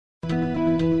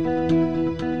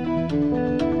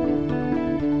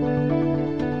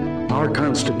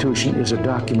Constitution is a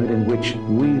document in which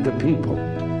we, the people,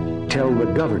 tell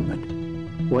the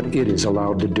government what it is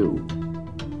allowed to do.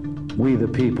 We, the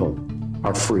people,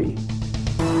 are free.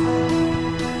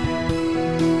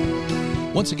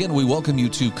 Once again, we welcome you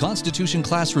to Constitution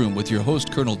Classroom with your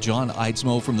host, Colonel John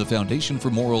Eidsmoe from the Foundation for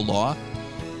Moral Law.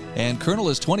 And Colonel,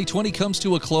 as 2020 comes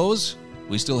to a close,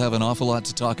 we still have an awful lot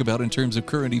to talk about in terms of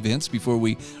current events before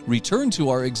we return to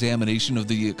our examination of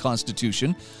the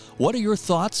Constitution. What are your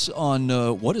thoughts on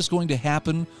what is going to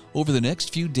happen over the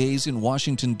next few days in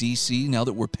Washington, D.C., now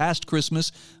that we're past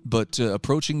Christmas, but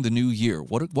approaching the new year?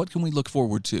 What can we look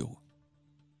forward to?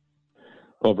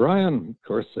 Well, Brian, of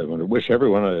course, I want to wish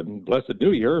everyone a blessed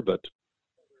new year, but,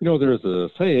 you know, there's a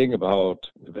saying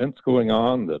about events going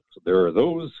on that there are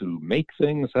those who make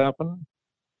things happen,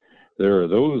 there are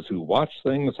those who watch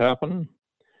things happen,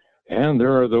 and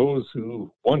there are those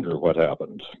who wonder what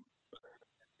happened.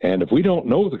 And if we don't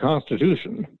know the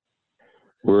Constitution,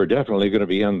 we're definitely going to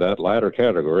be in that latter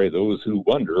category, those who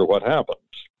wonder what happened.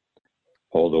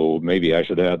 Although maybe I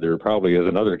should add there probably is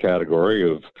another category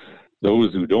of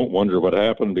those who don't wonder what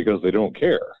happened because they don't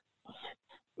care.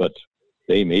 But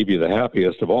they may be the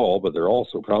happiest of all, but they're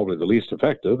also probably the least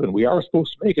effective, and we are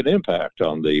supposed to make an impact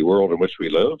on the world in which we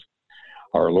live.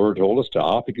 Our Lord told us to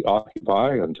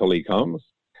occupy until he comes.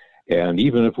 And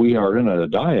even if we are in a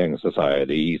dying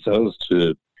society, he says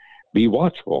to be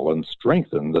watchful and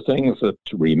strengthen the things that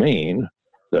remain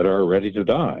that are ready to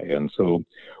die. And so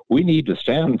we need to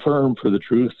stand firm for the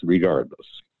truth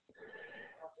regardless.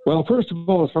 Well, first of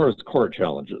all, as far as court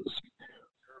challenges,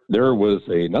 there was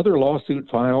another lawsuit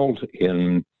filed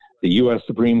in the U.S.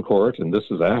 Supreme Court, and this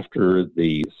is after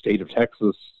the state of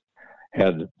Texas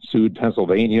had sued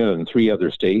Pennsylvania and 3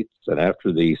 other states, and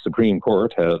after the Supreme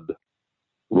Court had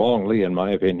wrongly, in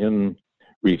my opinion,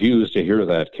 refused to hear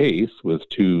that case with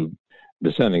 2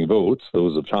 dissenting votes,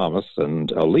 those of Thomas and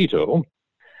Alito.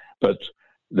 But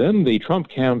then the Trump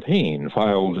campaign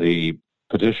filed a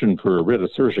petition for a writ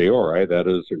of certiorari, that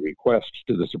is a request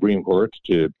to the Supreme Court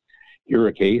to hear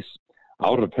a case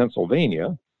out of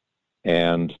Pennsylvania.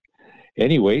 And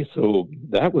anyway, so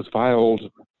that was filed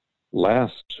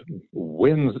last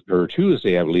Wednesday or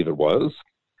Tuesday, I believe it was.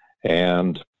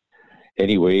 And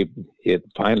anyway, it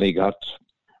finally got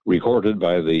recorded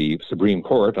by the Supreme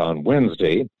Court on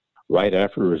Wednesday. Right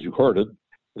after it was recorded,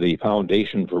 the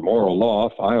Foundation for Moral Law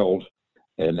filed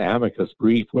an amicus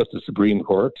brief with the Supreme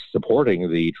Court supporting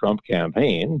the Trump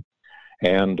campaign.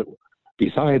 And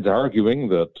besides arguing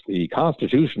that the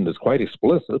Constitution is quite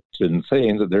explicit in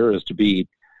saying that there is to be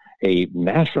a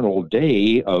national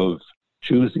day of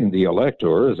choosing the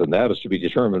electors, and that is to be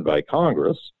determined by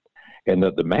Congress, and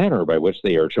that the manner by which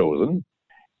they are chosen,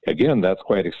 again, that's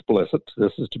quite explicit.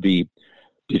 This is to be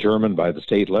determined by the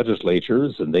state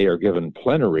legislatures, and they are given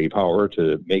plenary power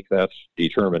to make that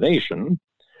determination.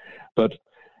 But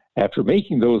after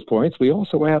making those points, we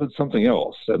also added something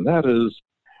else, and that is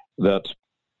that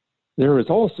there is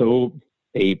also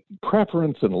a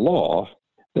preference in law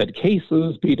that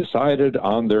cases be decided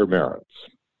on their merits.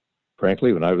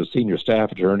 Frankly, when I was senior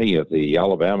staff attorney at the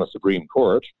Alabama Supreme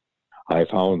Court, I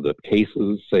found that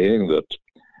cases saying that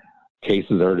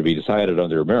cases are to be decided on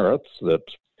their merits, that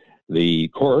the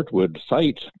court would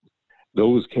cite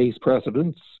those case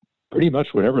precedents pretty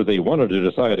much whenever they wanted to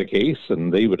decide a case,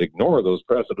 and they would ignore those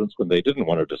precedents when they didn't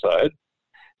want to decide.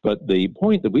 But the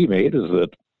point that we made is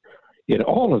that in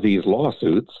all of these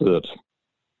lawsuits that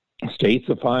states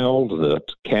have filed, that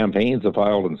campaigns have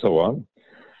filed, and so on,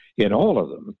 in all of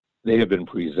them, they have been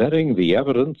presenting the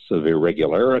evidence of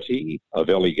irregularity, of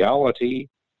illegality,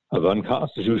 of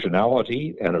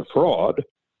unconstitutionality, and of fraud,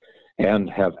 and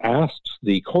have asked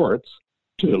the courts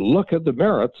to look at the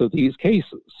merits of these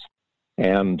cases.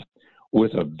 And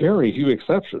with a very few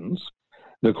exceptions,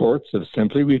 the courts have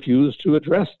simply refused to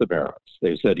address the merits.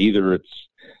 They've said either it's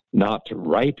not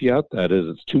ripe yet, that is,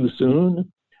 it's too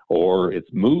soon, or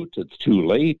it's moot, it's too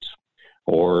late,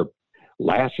 or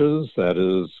laches, that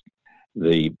is,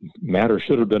 the matter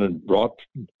should have been brought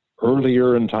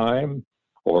earlier in time,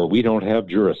 or we don't have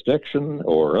jurisdiction,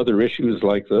 or other issues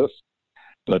like this.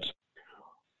 But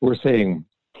we're saying,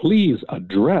 please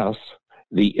address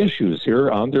the issues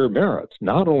here on their merits,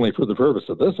 not only for the purpose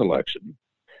of this election,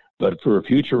 but for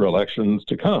future elections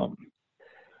to come.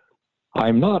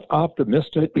 I'm not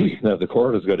optimistic that the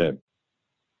court is going to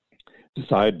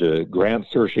decide to grant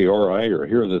certiorari or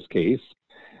hear this case.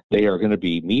 They are going to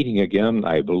be meeting again,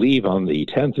 I believe, on the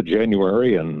 10th of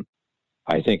January, and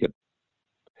I think it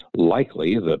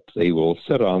likely that they will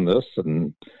sit on this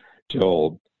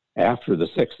until after the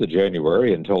 6th of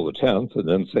January, until the 10th, and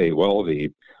then say, well,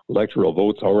 the electoral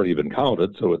vote's already been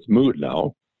counted, so it's moot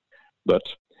now. But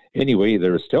anyway,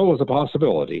 there still is a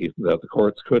possibility that the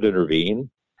courts could intervene,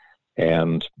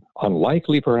 and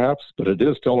unlikely perhaps, but it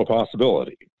is still a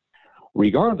possibility.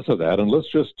 Regardless of that, and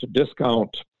let's just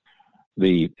discount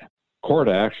the court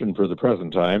action for the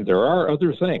present time, there are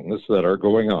other things that are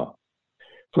going on.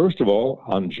 First of all,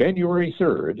 on January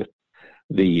 3rd,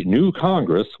 the new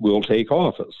Congress will take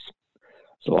office.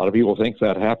 So a lot of people think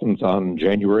that happens on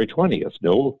January 20th.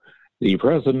 No, the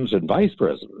president and vice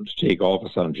president take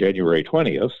office on January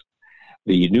 20th.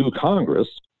 The new Congress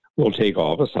will take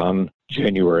office on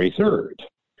January 3rd.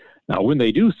 Now, when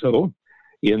they do so,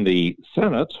 in the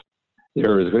Senate,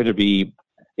 there is going to be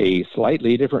a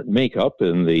slightly different makeup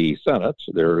in the Senate.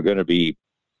 There are going to be,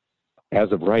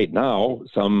 as of right now,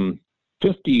 some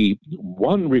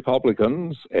 51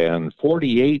 Republicans and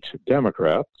 48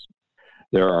 Democrats.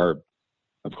 There are,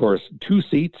 of course, 2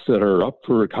 seats that are up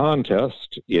for a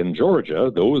contest in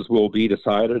Georgia. Those will be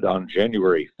decided on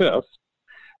January 5th.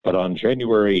 But on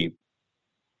January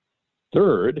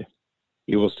 3rd,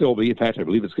 it will still be, in fact, I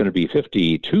believe it's going to be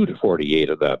 52 to 48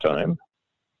 at that time.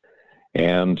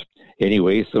 And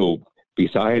anyway, so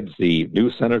besides the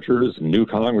new senators and new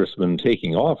congressmen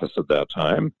taking office at that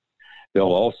time, they'll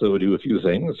also do a few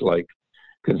things like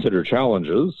consider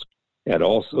challenges and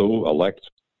also elect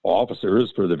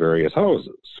officers for the various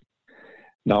houses.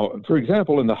 Now, for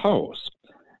example, in the House,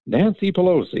 Nancy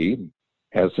Pelosi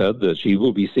has said that she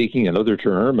will be seeking another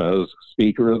term as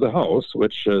Speaker of the House,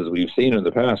 which, as we've seen in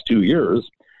the past 2 years,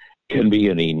 can be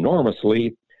an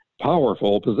enormously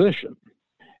powerful position.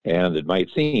 And it might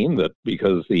seem that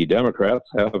because the Democrats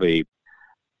have a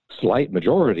slight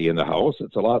majority in the House,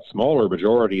 it's a lot smaller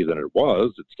majority than it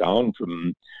was. It's down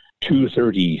from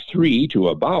 233 to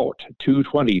about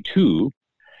 222.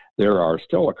 There are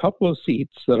still a couple of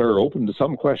seats that are open to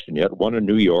some question yet, one in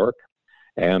New York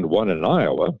and one in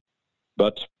Iowa.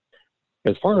 But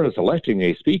as far as electing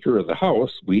a Speaker of the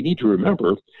House, we need to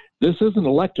remember this isn't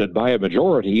elected by a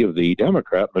majority of the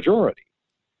Democrat majority.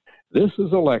 This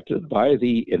is elected by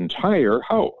the entire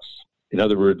House. In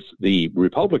other words, the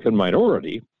Republican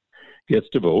minority gets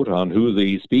to vote on who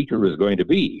the Speaker is going to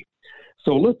be.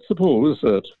 So let's suppose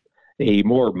that a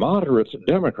more moderate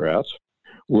Democrat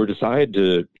were to decide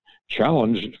to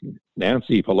challenge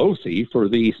Nancy Pelosi for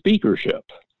the speakership.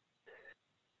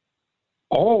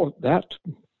 All that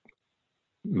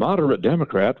moderate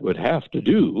Democrat would have to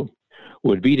do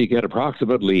would be to get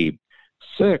approximately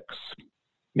 6,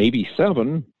 maybe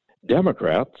 7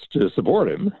 Democrats to support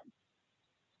him.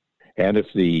 And if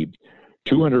the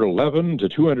 211 to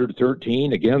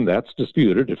 213, again, that's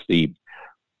disputed. If the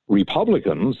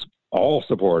Republicans all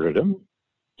supported him,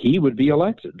 he would be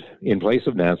elected in place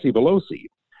of Nancy Pelosi.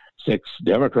 6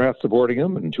 Democrats supporting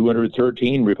him and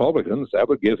 213 Republicans, that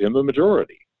would give him a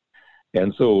majority.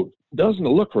 And so it doesn't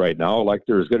look right now like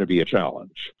there's going to be a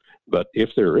challenge. But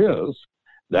if there is,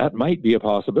 that might be a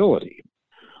possibility.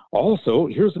 Also,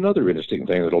 here's another interesting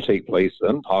thing that'll take place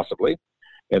then, possibly,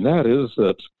 and that is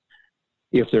that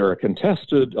if there are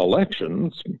contested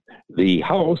elections, the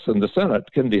House and the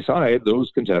Senate can decide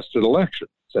those contested elections.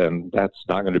 And that's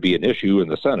not going to be an issue in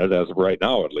the Senate, as of right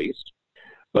now at least,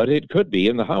 but it could be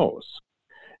in the House.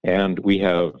 And we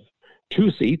have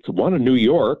 2 seats, one in New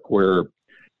York, where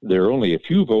there are only a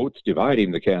few votes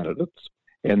dividing the candidates,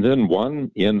 and then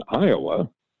one in Iowa,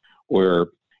 where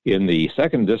in the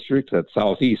 2nd district, that's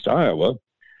southeast Iowa,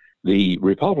 the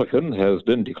Republican has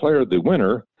been declared the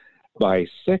winner by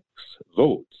 6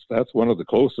 votes. That's one of the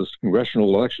closest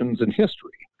congressional elections in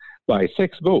history, by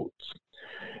 6 votes.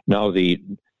 Now, the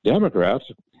Democrat,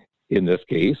 in this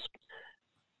case,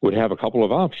 would have a couple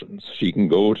of options. She can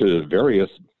go to various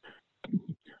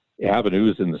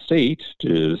avenues in the state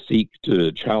to seek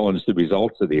to challenge the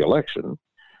results of the election,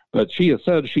 but she has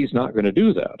said she's not going to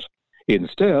do that.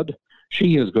 Instead,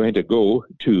 she is going to go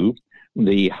to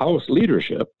the House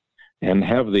leadership and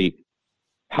have the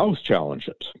House challenge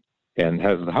it and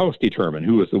have the House determine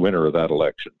who is the winner of that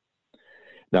election.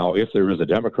 Now, if there is a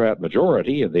Democrat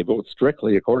majority and they vote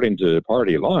strictly according to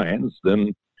party lines,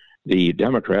 then the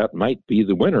Democrat might be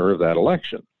the winner of that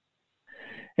election.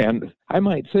 And I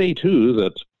might say, too,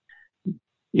 that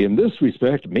in this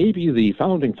respect, maybe the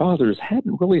Founding Fathers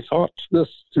hadn't really thought this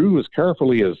through as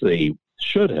carefully as they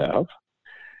should have.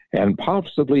 And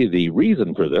possibly the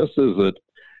reason for this is that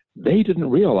they didn't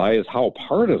realize how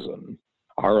partisan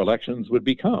our elections would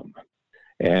become.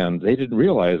 And they didn't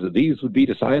realize that these would be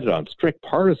decided on strict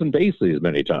partisan bases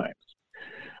many times.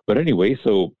 But anyway,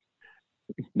 so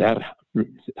that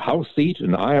House seat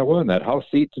in Iowa and that House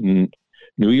seat in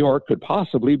New York could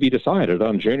possibly be decided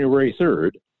on January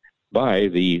 3rd by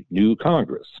the new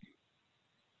Congress.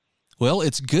 Well,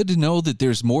 it's good to know that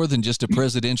there's more than just a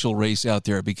presidential race out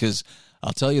there, because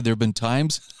I'll tell you, there have been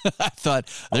times I thought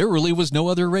there really was no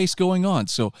other race going on.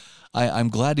 So I'm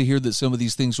glad to hear that some of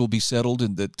these things will be settled,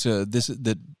 and that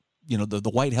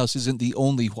the White House isn't the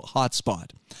only hot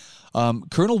spot.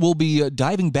 Colonel, we'll be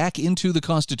diving back into the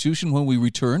Constitution when we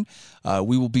return.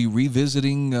 We will be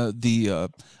revisiting the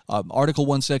Article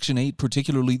 1, Section 8,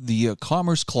 particularly the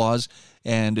Commerce Clause,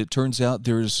 and it turns out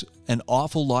there's an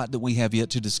awful lot that we have yet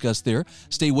to discuss there.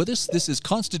 Stay with us. This is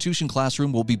Constitution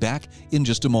Classroom. We'll be back in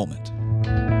just a moment.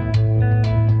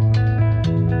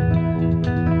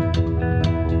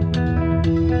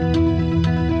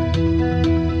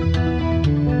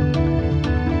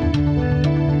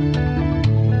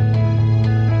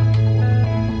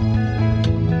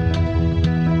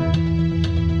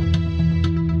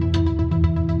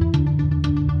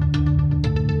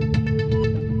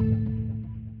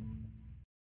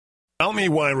 Tell me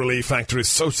why Relief Factor is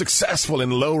so successful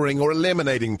in lowering or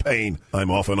eliminating pain. I'm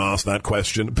often asked that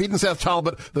question. Pete and Seth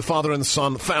Talbot, the father and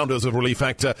son founders of Relief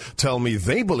Factor, tell me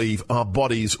they believe our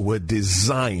bodies were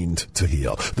designed to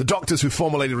heal. The doctors who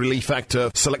formulated Relief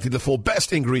Factor selected the 4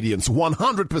 best ingredients,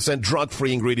 100%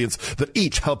 drug-free ingredients that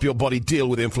each help your body deal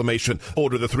with inflammation.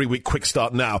 Order the 3-week quick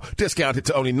start now. Discount it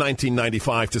to only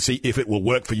 $19.95 to see if it will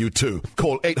work for you too.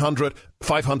 Call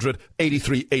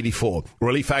 800-500-8384.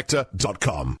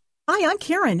 ReliefFactor.com. Hi, I'm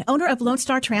Karen, owner of Lone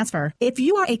Star Transfer. If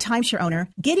you are a timeshare owner,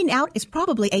 getting out is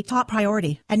probably a top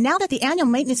priority. And now that the annual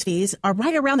maintenance fees are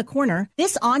right around the corner,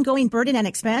 this ongoing burden and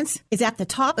expense is at the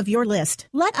top of your list.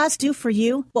 Let us do for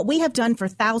you what we have done for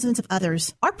thousands of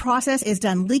others. Our process is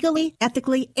done legally,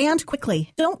 ethically, and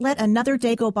quickly. Don't let another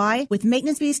day go by with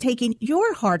maintenance fees taking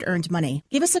your hard-earned money.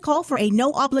 Give us a call for a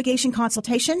no-obligation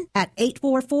consultation at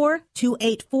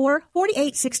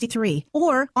 844-284-4863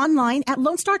 or online at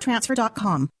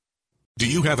LoneStarTransfer.com. Do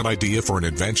you have an idea for an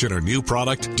invention or new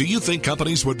product? Do you think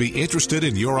companies would be interested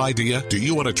in your idea? Do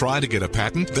you want to try to get a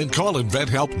patent? Then call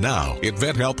InventHelp now.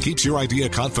 InventHelp keeps your idea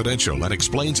confidential and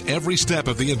explains every step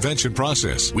of the invention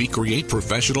process. We create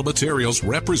professional materials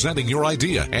representing your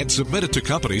idea and submit it to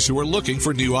companies who are looking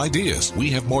for new ideas. We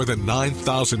have more than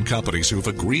 9,000 companies who have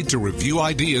agreed to review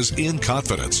ideas in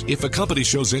confidence. If a company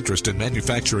shows interest in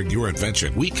manufacturing your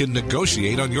invention, we can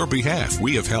negotiate on your behalf.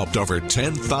 We have helped over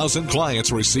 10,000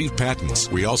 clients receive patents.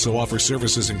 We also offer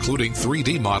services including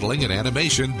 3D modeling and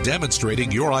animation demonstrating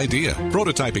your idea,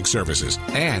 prototyping services,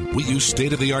 and we use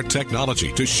state-of-the-art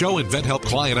technology to show InventHelp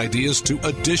client ideas to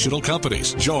additional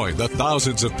companies. Join the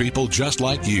thousands of people just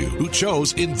like you who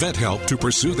chose InventHelp to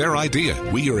pursue their idea.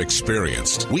 We are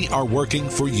experienced. We are working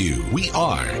for you. We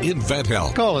are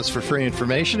InventHelp. Call us for free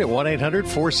information at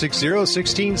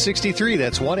 1-800-460-1663.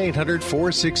 That's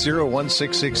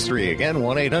 1-800-460-1663. Again,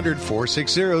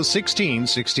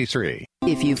 1-800-460-1663.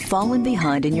 If you've fallen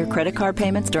behind in your credit card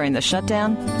payments during the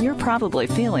shutdown, you're probably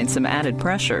feeling some added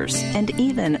pressures. And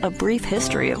even a brief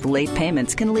history of late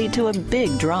payments can lead to a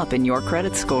big drop in your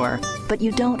credit score. But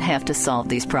you don't have to solve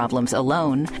these problems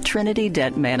alone. Trinity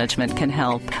Debt Management can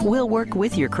help. We'll work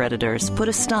with your creditors, put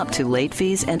a stop to late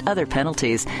fees and other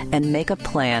penalties, and make a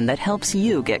plan that helps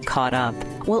you get caught up.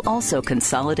 We'll also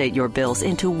consolidate your bills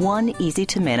into one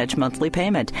easy-to-manage monthly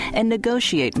payment and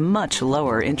negotiate much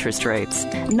lower interest rates.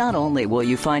 Not only will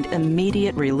you find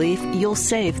immediate relief, you'll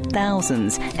save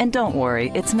thousands. And don't worry,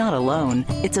 it's not alone.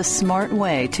 It's a smart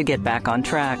way to get back on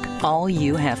track. All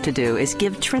you have to do is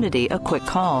give Trinity a quick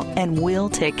call, and we'll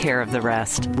take care of the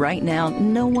rest. Right now,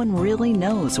 no one really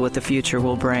knows what the future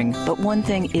will bring, but one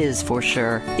thing is for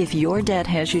sure. If your debt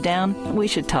has you down, we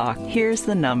should talk. Here's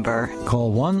the number.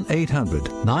 Call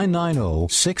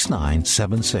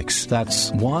 1-800-990-6976.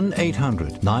 That's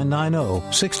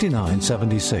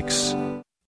 1-800-990-6976.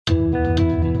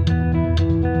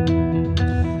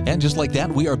 And just like that,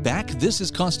 we are back. This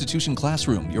is Constitution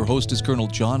Classroom. Your host is Colonel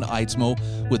John Eidsmoe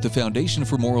with the Foundation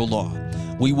for Moral Law.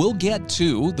 We will get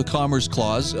to the Commerce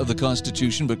Clause of the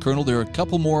Constitution, but Colonel, there are a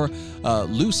couple more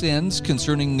loose ends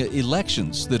concerning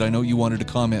elections that I know you wanted to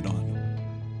comment on.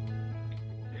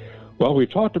 Well, we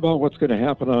talked about what's going to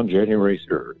happen on January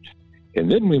 3rd, and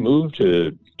then we moved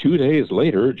to 2 days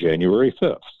later, January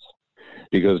 5th,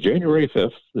 because January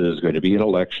 5th is going to be an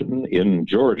election in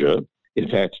Georgia. In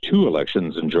fact, 2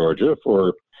 elections in Georgia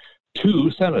for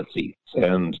 2 Senate seats.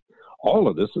 And all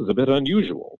of this is a bit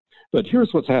unusual. But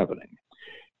here's what's happening.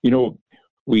 You know,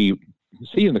 we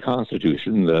see in the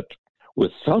Constitution that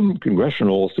with some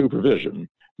congressional supervision,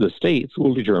 the states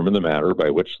will determine the manner by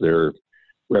which their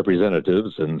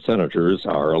representatives and senators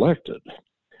are elected.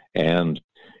 And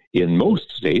in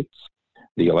most states,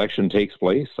 the election takes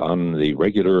place on the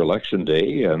regular election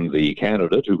day, and the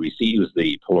candidate who receives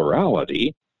the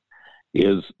plurality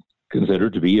is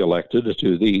considered to be elected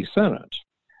to the Senate.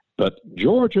 But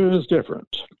Georgia is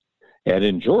different. And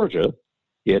in Georgia,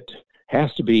 it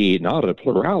has to be not a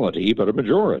plurality, but a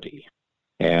majority.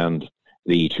 And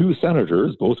the two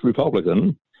senators, both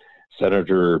Republican,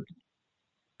 Senator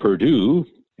Perdue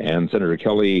and Senator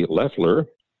Kelly Loeffler,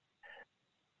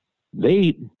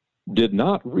 they did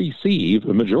not receive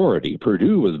a majority.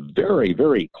 Perdue was very,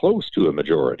 very close to a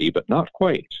majority, but not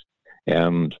quite.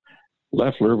 And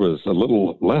Loeffler was a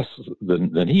little less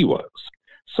than he was.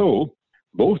 So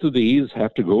both of these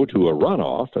have to go to a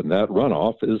runoff, and that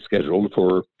runoff is scheduled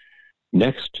for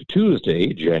next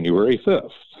Tuesday, January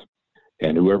 5th.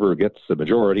 And whoever gets the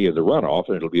majority of the runoff,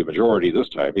 and it'll be a majority this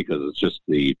time because it's just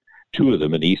the two of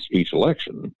them in each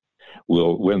election,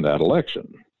 will win that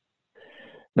election.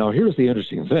 Now, here's the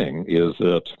interesting thing, is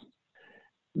that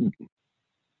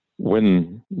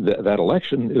when that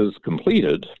election is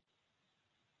completed,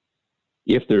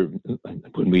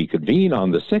 when we convene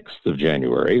on the 6th of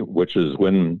January, which is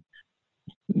when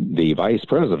the vice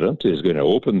president is going to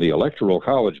open the electoral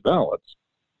college ballots,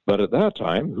 but at that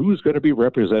time, who's going to be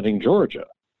representing Georgia?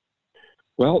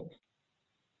 Well,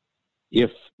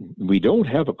 if we don't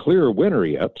have a clear winner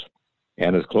yet,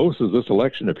 and as close as this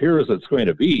election appears it's going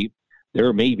to be,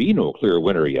 there may be no clear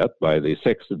winner yet by the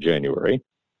 6th of January,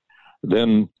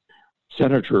 then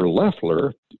Senator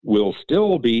Loeffler will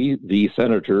still be the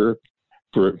senator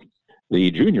for the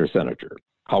junior senator.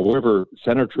 However,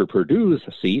 Senator Perdue's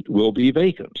seat will be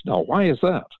vacant. Now, why is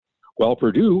that? Well,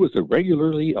 Perdue was a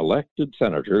regularly elected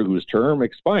senator whose term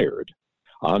expired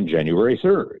on January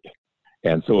 3rd.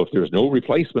 And so if there's no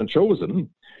replacement chosen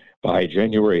by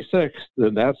January 6th,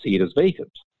 then that seat is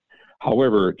vacant.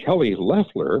 However, Kelly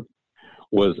Loeffler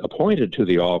was appointed to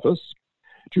the office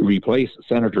to replace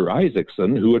Senator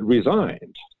Isaacson, who had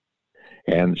resigned.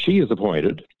 And she is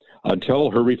appointed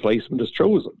until her replacement is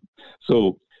chosen.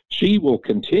 So she will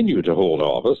continue to hold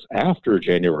office after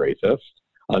January 5th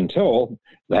until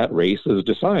that race is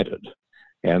decided.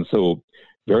 And so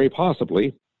very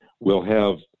possibly we'll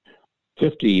have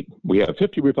 50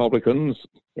 Republicans,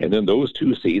 and then those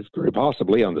two seats, very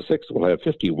possibly on the 6th, we'll have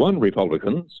 51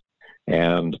 Republicans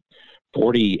and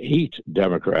 48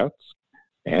 Democrats,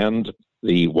 and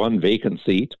the one vacant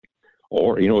seat.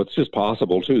 Or, it's just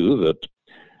possible, too, that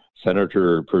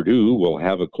Senator Perdue will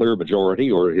have a clear majority,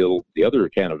 or the other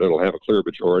candidate will have a clear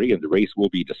majority, and the race will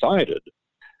be decided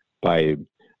by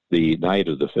the night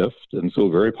of the 5th. And so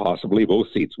very possibly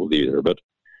both seats will be there. But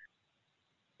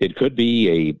it could be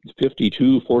a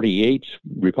 52-48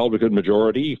 Republican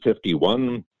majority,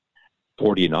 51-49,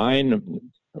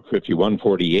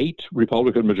 51-48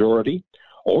 Republican majority,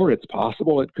 or it's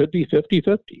possible it could be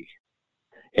 50-50.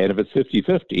 And if it's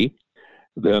 50-50,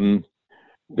 then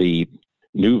the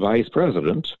new vice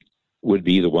president would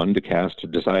be the one to cast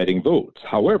deciding votes.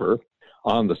 However,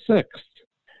 on the 6th,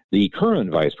 the current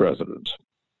vice president,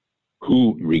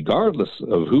 who, regardless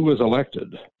of who is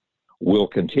elected, will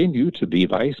continue to be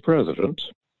vice president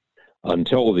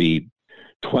until the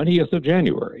 20th of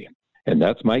January, and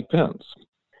that's Mike Pence.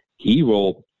 He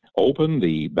will open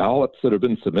the ballots that have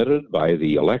been submitted by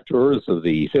the electors of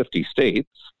the 50 states,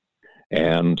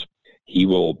 and he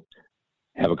will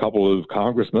have a couple of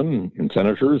congressmen and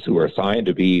senators who are assigned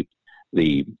to be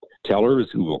the tellers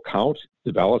who will count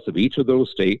the ballots of each of those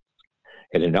states,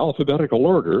 and in alphabetical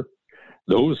order,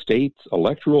 those states'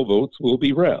 electoral votes will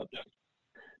be read.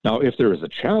 Now, if there is a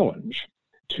challenge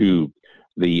to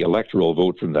the electoral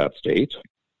vote from that state,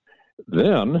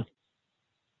 then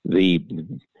the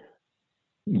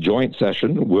joint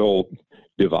session will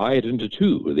divide into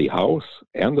two, the House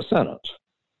and the Senate.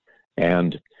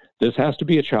 And this has to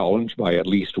be a challenge by at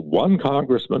least one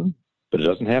congressman, but it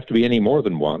doesn't have to be any more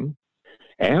than one,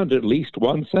 and at least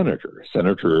one senator.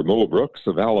 Senator Mo Brooks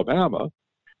of Alabama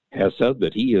has said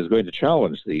that he is going to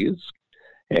challenge these,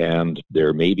 and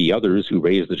there may be others who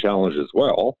raise the challenge as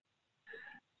well.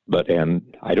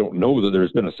 And I don't know that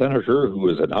there's been a senator who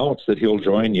has announced that he'll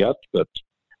join yet, but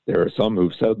there are some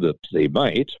who've said that they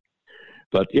might.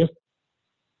 But if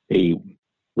a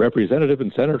representative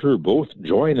and senator both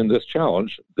join in this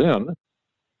challenge, then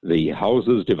the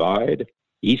houses divide.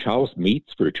 Each house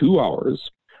meets for 2 hours,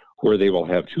 where they will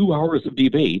have 2 hours of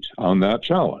debate on that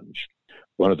challenge.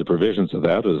 One of the provisions of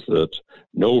that is that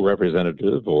no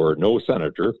representative or no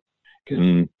senator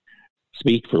can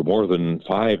speak for more than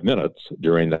 5 minutes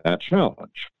during that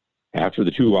challenge. After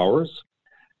the 2 hours,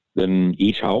 then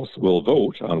each house will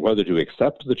vote on whether to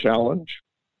accept the challenge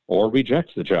or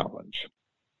reject the challenge.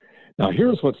 Now,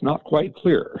 here's what's not quite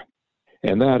clear,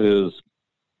 and that is,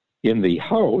 in the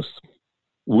House,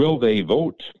 will they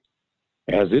vote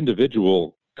as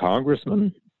individual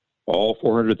congressmen all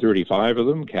 435 of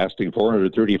them casting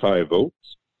 435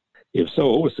 votes? If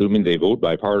so, assuming they vote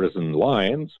by partisan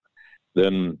lines,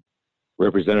 then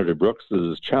Representative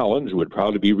Brooks's challenge would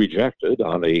probably be rejected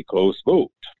on a close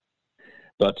vote.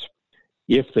 But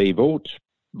if they vote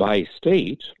by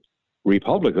state,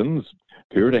 Republicans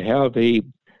appear to have a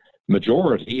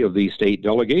majority of the state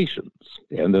delegations.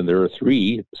 And then there are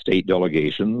 3 state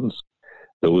delegations,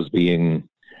 those being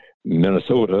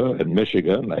Minnesota and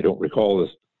Michigan. I don't recall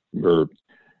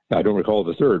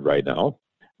the third right now.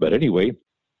 But anyway,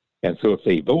 and so if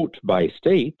they vote by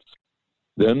states,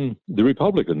 then the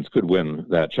Republicans could win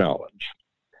that challenge.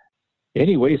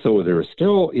 Anyway, so there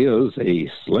still is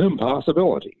a slim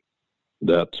possibility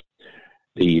that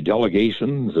the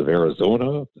delegations of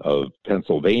Arizona, of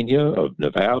Pennsylvania, of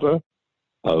Nevada,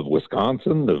 of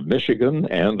Wisconsin, of Michigan,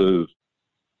 and of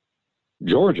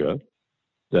Georgia,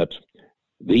 that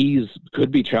these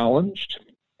could be challenged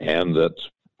and that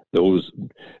those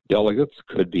delegates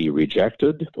could be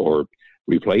rejected or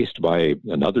replaced by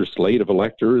another slate of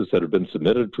electors that have been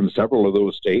submitted from several of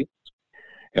those states.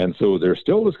 And so there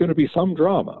still is going to be some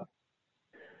drama.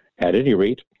 At any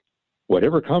rate,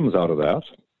 whatever comes out of that,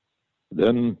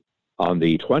 then on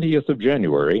the 20th of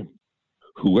January,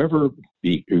 whoever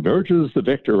emerges the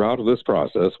victor out of this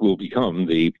process will become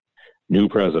the new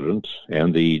president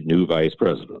and the new vice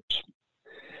president.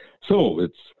 So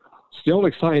it's still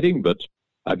exciting, but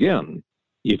again,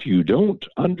 if you don't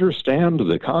understand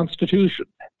the Constitution,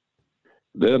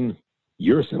 then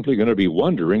you're simply going to be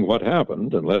wondering what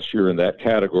happened, unless you're in that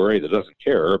category that doesn't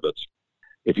care. But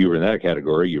if you were in that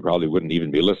category, you probably wouldn't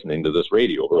even be listening to this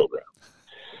radio program.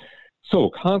 So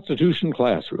Constitution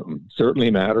Classroom certainly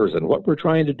matters, and what we're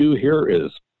trying to do here is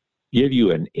give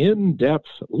you an in-depth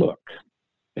look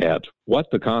at what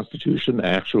the Constitution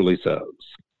actually says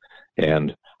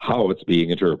and how it's being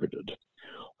interpreted.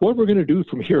 What we're going to do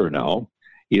from here now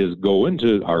is go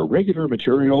into our regular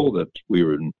material that we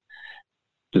were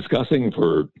discussing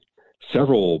for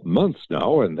several months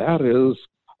now, and that is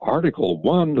Article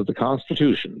 1 of the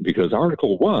Constitution, because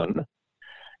Article 1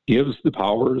 gives the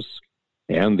powers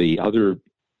and the other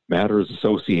matters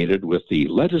associated with the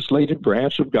legislative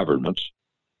branch of government,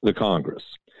 the Congress.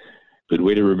 Good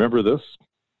way to remember this.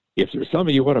 If there's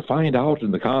something you want to find out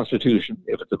in the Constitution,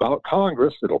 if it's about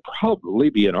Congress, it'll probably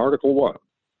be in Article 1.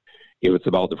 If it's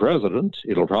about the president,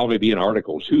 it'll probably be in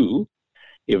Article 2.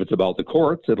 If it's about the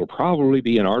courts, it'll probably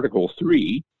be in Article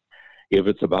 3. If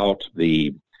it's about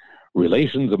the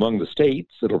relations among the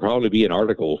states, it'll probably be in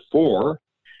Article 4.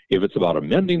 If it's about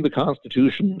amending the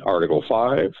Constitution, Article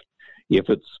 5. If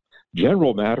it's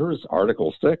general matters,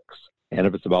 Article 6. And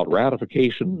if it's about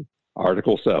ratification,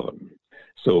 Article 7.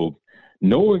 So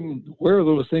knowing where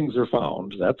those things are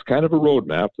found, that's kind of a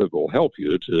roadmap that will help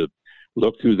you to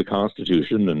look through the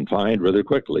Constitution and find rather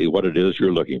quickly what it is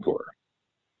you're looking for.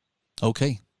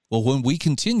 Okay. Well, when we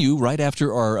continue right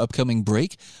after our upcoming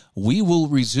break, we will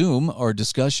resume our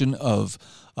discussion of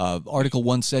Article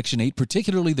 1, Section 8,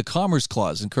 particularly the Commerce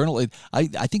Clause. And Colonel, I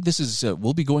think this is,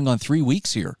 we'll be going on 3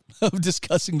 weeks here of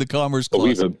discussing the Commerce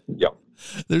Clause. Yeah.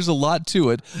 There's a lot to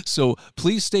it. So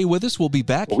please stay with us. We'll be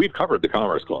back. Well, we've covered the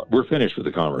Commerce Clause. We're finished with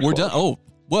the Commerce Clause. We're done. Oh,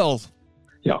 well.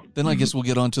 Yeah. Then I guess we'll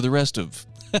get on to the rest of.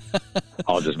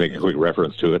 I'll just make a quick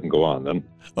reference to it and go on then.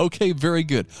 Okay, very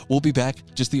good. We'll be back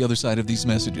just the other side of these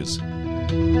messages.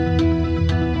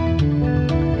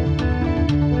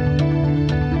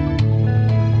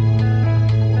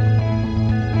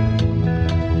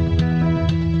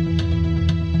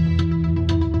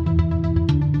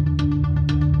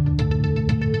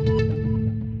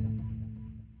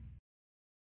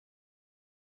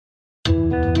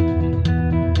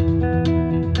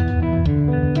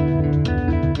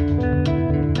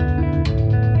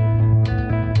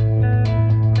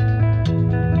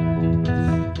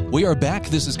 We are back.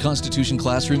 This is Constitution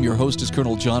Classroom. Your host is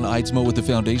Colonel John Eidsmoe with the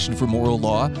Foundation for Moral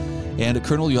Law. And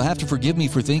Colonel, you'll have to forgive me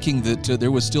for thinking that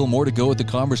there was still more to go with the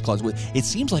Commerce Clause. It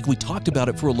seems like we talked about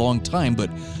it for a long time,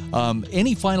 but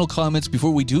any final comments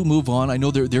before we do move on? I know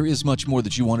there is much more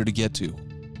that you wanted to get to.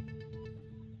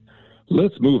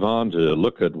 Let's move on to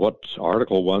look at what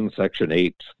Article 1, Section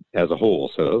 8 as a whole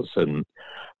says. And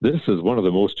this is one of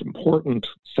the most important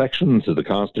sections of the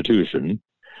Constitution,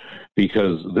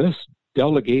 because this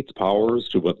delegates powers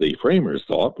to what the framers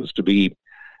thought was to be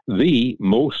the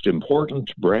most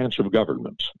important branch of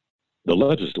government, the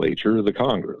legislature, the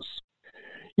Congress.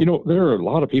 You know, there are a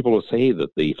lot of people who say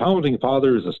that the Founding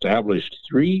Fathers established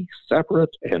 3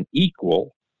 separate and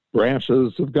equal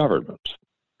branches of government.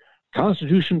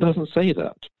 Constitution doesn't say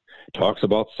that. It talks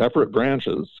about separate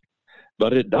branches,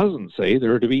 but it doesn't say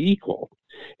they're to be equal.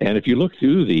 And if you look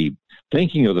through the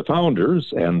thinking of the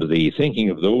founders and the thinking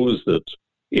of those that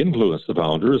influenced the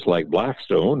founders, like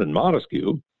Blackstone and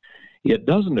Montesquieu, it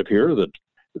doesn't appear that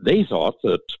they thought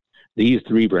that these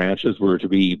three branches were to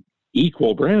be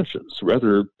equal branches.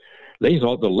 Rather, they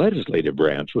thought the legislative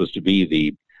branch was to be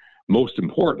the most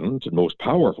important and most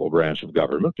powerful branch of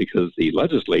government because the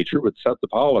legislature would set the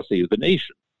policy of the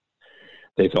nation.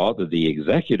 They thought that the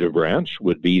executive branch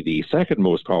would be the second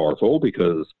most powerful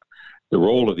because the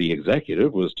role of the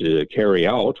executive was to carry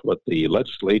out what the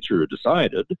legislature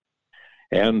decided,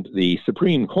 and the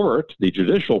Supreme Court, the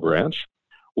judicial branch,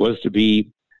 was to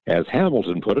be, as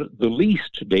Hamilton put it, the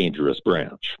least dangerous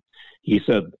branch. He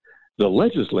said, the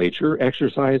legislature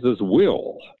exercises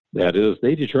will. That is,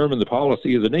 they determine the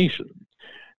policy of the nation.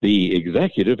 The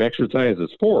executive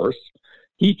exercises force.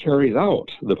 He carries out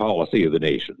the policy of the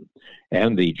nation.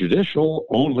 And the judicial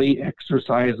only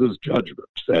exercises judgment.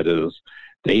 That is,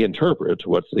 they interpret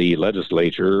what the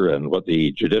legislature and what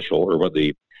the judicial or what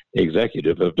the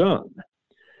executive have done.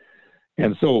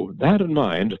 And so, that in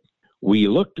mind, we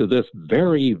look to this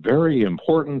very, very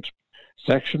important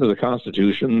section of the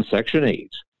Constitution, Section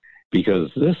 8,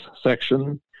 because this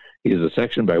section is a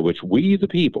section by which we, the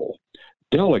people,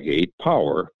 delegate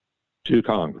power to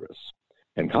Congress.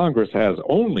 And Congress has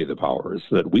only the powers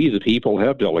that we, the people,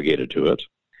 have delegated to it.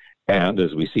 And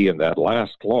as we see in that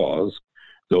last clause,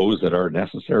 those that are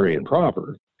necessary and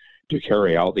proper to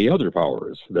carry out the other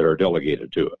powers that are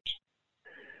delegated to it.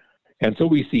 And so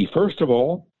we see, first of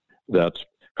all, that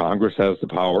Congress has the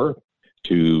power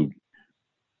to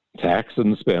tax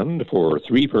and spend for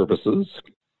three purposes,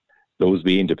 those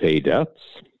being to pay debts,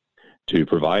 to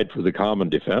provide for the common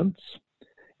defense,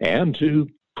 and to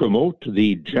promote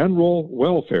the general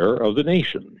welfare of the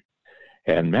nation.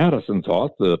 And Madison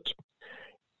thought that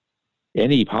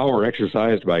any power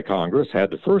exercised by Congress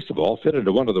had to, first of all, fit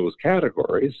into one of those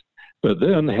categories, but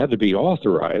then had to be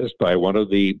authorized by one of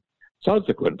the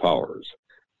subsequent powers.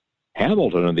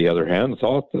 Hamilton, on the other hand,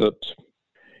 thought that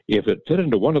if it fit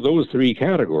into one of those three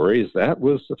categories, that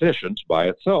was sufficient by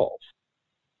itself.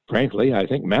 Frankly, I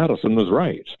think Madison was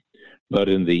right. But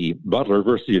in the Butler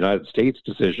versus United States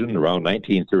decision around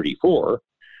 1934,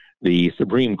 the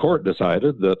Supreme Court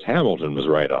decided that Hamilton was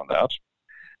right on that.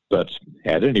 But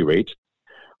at any rate,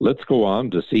 let's go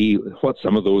on to see what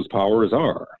some of those powers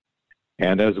are.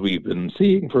 And as we've been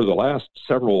seeing for the last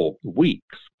several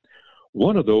weeks,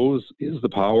 one of those is the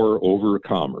power over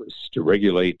commerce, to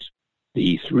regulate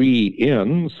the three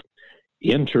N's: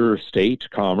 interstate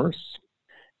commerce,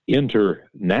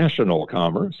 international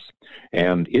commerce,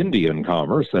 and Indian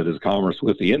commerce, that is commerce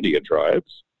with the Indian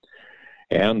tribes.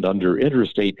 And under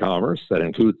interstate commerce, that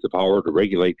includes the power to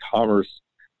regulate commerce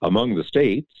among the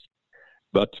states,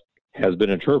 but has been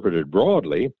interpreted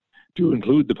broadly to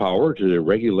include the power to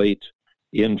regulate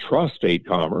intrastate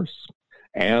commerce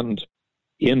and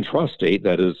intrastate,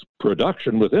 that is,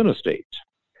 production within a state,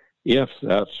 if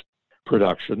that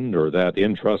production or that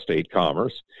intrastate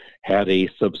commerce had a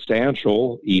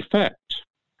substantial effect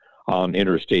on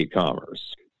interstate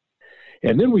commerce.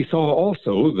 And then we saw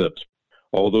also that,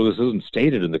 although this isn't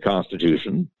stated in the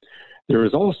Constitution, there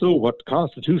is also what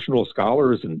constitutional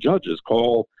scholars and judges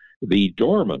call the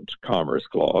dormant commerce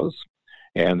clause,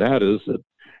 and that is that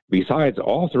besides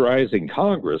authorizing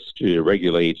Congress to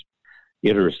regulate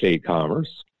interstate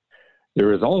commerce,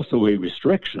 there is also a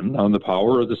restriction on the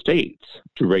power of the states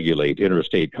to regulate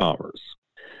interstate commerce.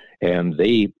 And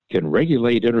they can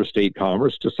regulate interstate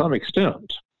commerce to some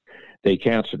extent. They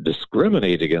can't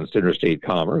discriminate against interstate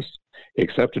commerce,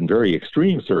 except in very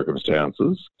extreme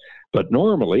circumstances. But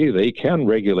normally, they can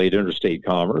regulate interstate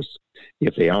commerce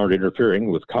if they aren't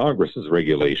interfering with Congress's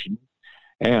regulation,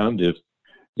 and if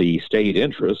the state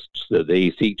interests that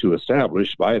they seek to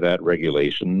establish by that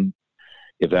regulation,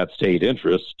 if that state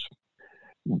interest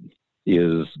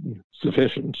is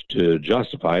sufficient to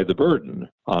justify the burden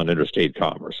on interstate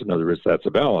commerce. In other words, that's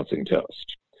a balancing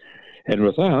test. And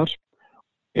with that,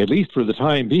 at least for the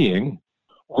time being,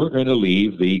 we're going to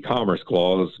leave the Commerce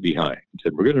Clause behind.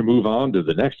 And we're going to move on to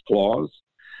the next clause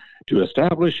to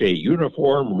establish a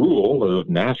uniform rule of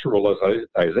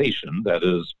naturalization, that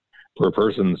is, for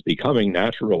persons becoming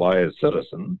naturalized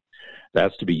citizen.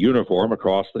 That's to be uniform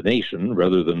across the nation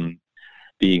rather than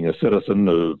being a citizen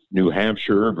of New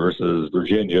Hampshire versus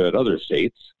Virginia and other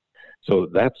states. So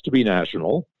that's to be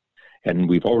national. And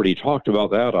we've already talked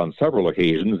about that on several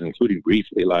occasions, including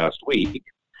briefly last week.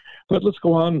 But let's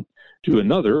go on to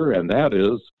another, and that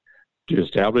is to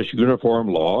establish uniform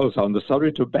laws on the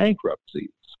subject of bankruptcies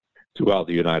throughout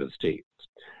the United States.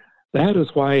 That is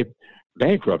why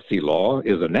bankruptcy law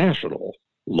is a national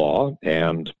law,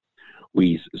 and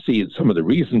we see some of the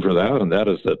reason for that, and that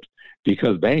is that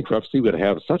because bankruptcy would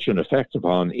have such an effect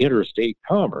upon interstate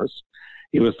commerce,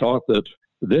 it was thought that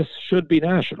this should be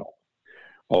national.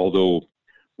 Although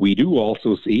we do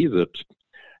also see that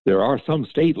there are some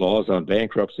state laws on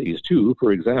bankruptcies too.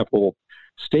 For example,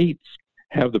 states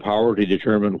have the power to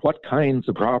determine what kinds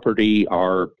of property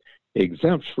are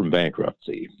exempt from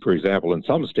bankruptcy. For example, in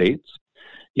some states,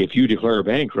 if you declare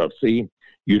bankruptcy,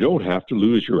 you don't have to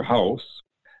lose your house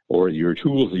or your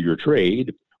tools of your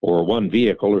trade or one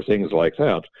vehicle or things like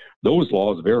that. Those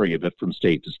laws vary a bit from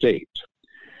state to state.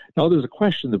 Now, there's a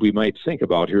question that we might think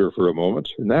about here for a moment,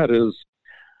 and that is,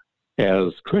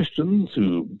 as Christians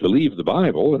who believe the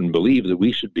Bible and believe that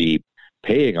we should be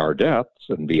paying our debts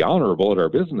and be honorable at our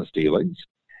business dealings,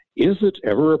 is it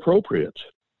ever appropriate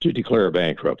to declare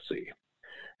bankruptcy?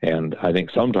 And I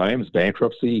think sometimes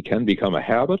bankruptcy can become a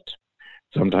habit.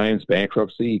 Sometimes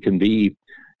bankruptcy can be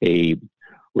a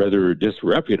rather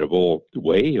disreputable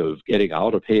way of getting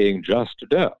out of paying just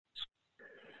debts.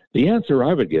 The answer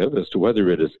I would give as to whether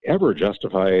it is ever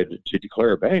justified to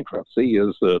declare bankruptcy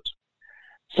is that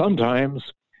sometimes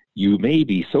you may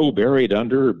be so buried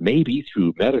under, maybe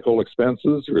through medical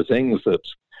expenses or things that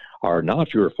are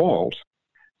not your fault,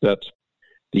 that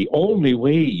the only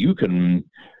way you can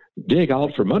dig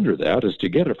out from under that is to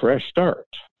get a fresh start.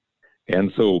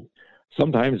 And so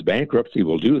sometimes bankruptcy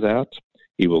will do that.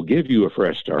 It will give you a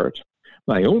fresh start.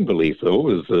 My own belief, though,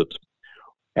 is that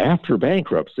after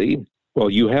bankruptcy, well,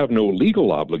 you have no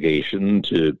legal obligation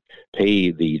to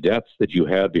pay the debts that you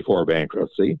had before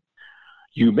bankruptcy.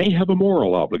 You may have a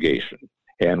moral obligation.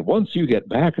 And once you get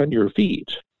back on your feet,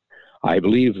 I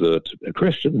believe that a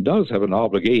Christian does have an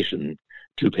obligation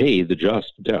to pay the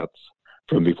just debts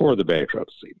from before the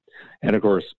bankruptcy. And of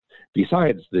course,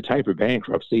 besides the type of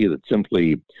bankruptcy that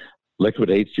simply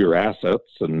liquidates your assets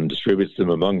and distributes them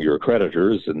among your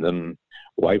creditors and then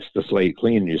wipes the slate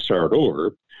clean and you start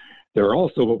over, there are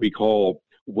also what we call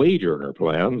wage earner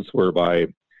plans, whereby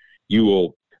you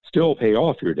will still pay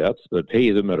off your debts, but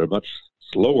pay them at a much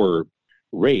slower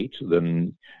rate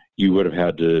than you would have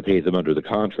had to pay them under the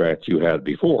contracts you had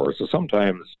before. So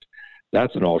sometimes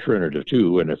that's an alternative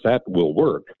too, and if that will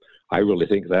work, I really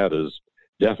think that is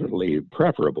definitely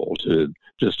preferable to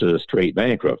just a straight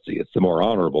bankruptcy. It's the more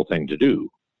honorable thing to do.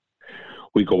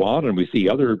 We go on and we see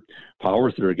other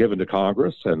powers that are given to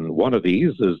Congress, and one of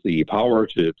these is the power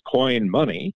to coin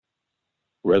money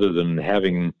rather than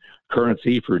having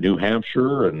currency for New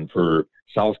Hampshire and for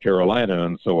South Carolina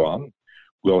and so on.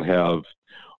 We'll have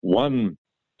one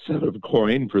set of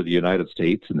coin for the United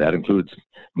States, and that includes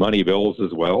money bills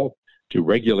as well, to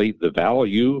regulate the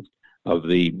value of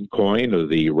the coin of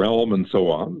the realm and so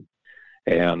on.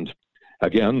 And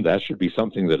again, that should be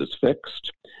something that is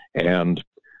fixed. And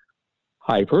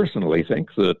I personally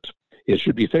think that it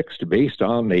should be fixed based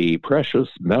on a precious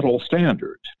metal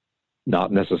standard,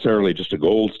 not necessarily just a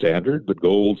gold standard, but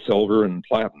gold, silver, and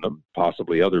platinum,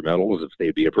 possibly other metals if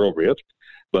they be appropriate.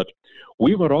 But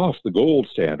we went off the gold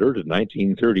standard in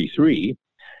 1933,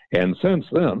 and since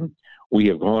then, we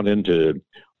have gone into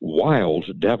wild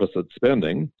deficit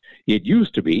spending. It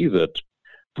used to be that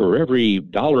for every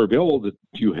dollar bill that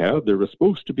you had, there was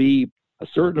supposed to be a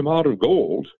certain amount of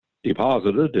gold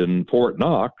deposited in Fort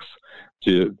Knox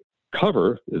to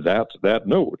cover that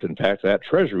note. In fact, that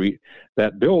treasury,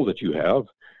 that bill that you have,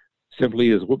 simply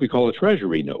is what we call a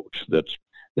treasury note.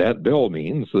 That bill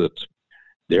means that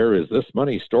there is this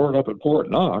money stored up at Fort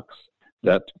Knox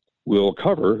that will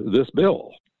cover this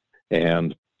bill.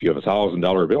 And if you have a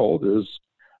 $1,000 bill, there's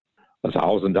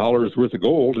 $1,000 worth of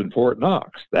gold in Fort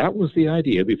Knox. That was the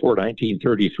idea before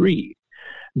 1933.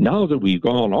 Now that we've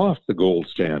gone off the gold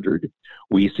standard,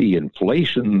 we see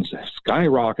inflation's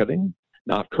skyrocketing,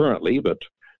 not currently, but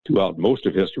throughout most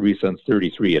of history since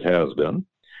 33 it has been.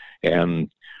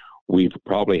 And we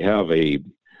probably have a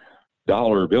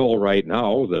dollar bill right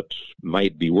now that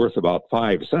might be worth about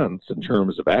 5 cents in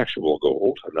terms of actual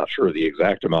gold. I'm not sure the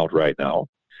exact amount right now,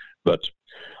 but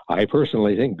I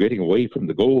personally think getting away from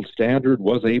the gold standard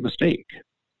was a mistake,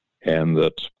 and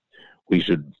that we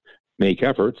should make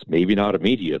efforts, maybe not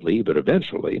immediately, but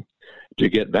eventually, to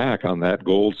get back on that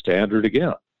gold standard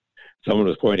again. Someone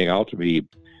was pointing out to me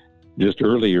just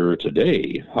earlier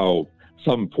today how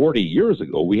some 40 years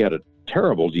ago we had a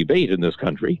terrible debate in this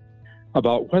country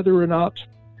about whether or not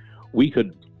we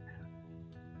could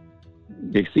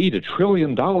exceed $1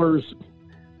 trillion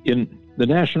in the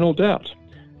national debt.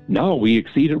 Now we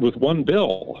exceed it with one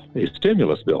bill, a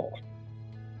stimulus bill.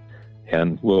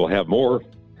 And we'll have more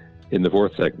in the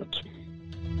fourth segment.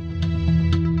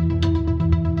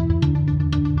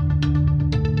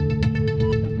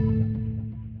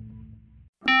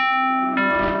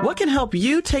 What can help help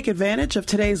you take advantage of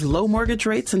today's low mortgage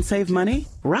rates and save money?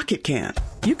 Rocket can.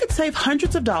 You could save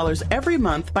hundreds of dollars every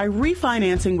month by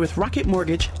refinancing with Rocket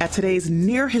Mortgage at today's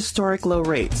near historic low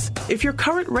rates. If your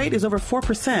current rate is over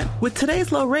 4%, with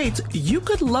today's low rates, you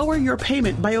could lower your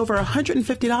payment by over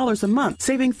 $150 a month,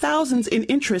 saving thousands in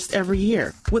interest every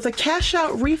year. With a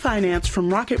cash-out refinance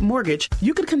from Rocket Mortgage,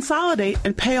 you could consolidate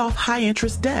and pay off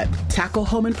high-interest debt, tackle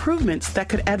home improvements that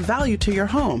could add value to your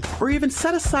home, or even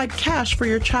set aside cash for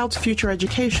your child's future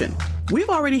education. We've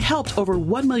already helped over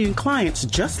 1 million clients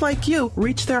just like you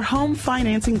reach their home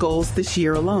financing goals this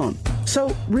year alone.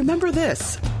 So remember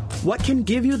this. What can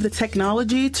give you the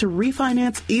technology to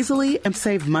refinance easily and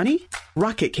save money?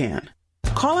 Rocket can.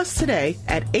 Call us today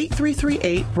at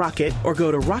 8338-ROCKET or go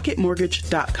to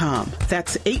rocketmortgage.com.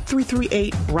 That's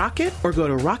 8338-ROCKET or go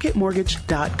to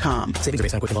rocketmortgage.com. Savings are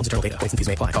based on quick loans, internal data. Points and fees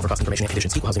may apply. Call for cost information and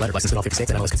conditions. Equal housing letter. License in all 50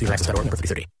 states and MLS Consumer Access Federal number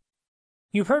 3030.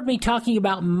 You've heard me talking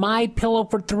about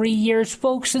MyPillow for 3 years,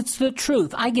 folks. It's the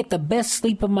truth. I get the best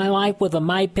sleep of my life with a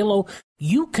MyPillow.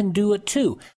 You can do it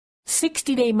too.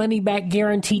 60-day money-back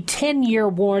guarantee, 10-year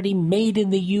warranty, made in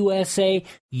the USA.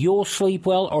 You'll sleep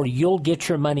well or you'll get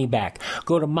your money back.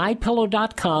 Go to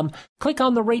MyPillow.com, click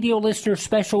on the radio listener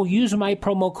special, use my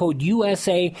promo code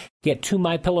USA, get 2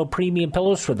 MyPillow premium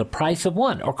pillows for the price of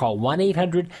one, or call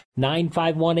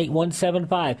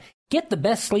 1-800-951-8175. Get the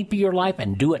best sleep of your life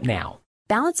and do it now.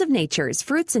 Balance of Nature's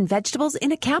fruits and vegetables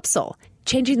in a capsule,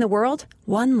 changing the world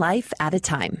one life at a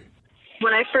time.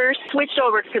 When I first switched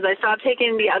over, because I stopped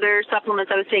taking the other supplements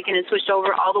I was taking and switched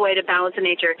over all the way to Balance of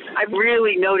Nature, I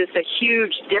really noticed a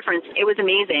huge difference. It was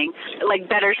amazing. Like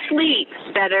better sleep,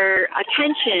 better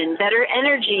attention, better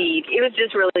energy. It was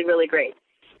just really, really great.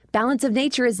 Balance of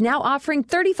Nature is now offering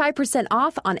 35%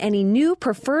 off on any new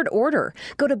preferred order.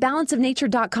 Go to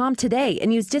balanceofnature.com today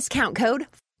and use discount code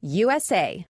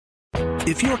USA.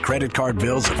 If your credit card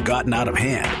bills have gotten out of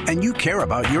hand and you care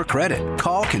about your credit,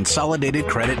 call Consolidated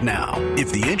Credit now.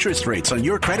 If the interest rates on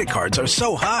your credit cards are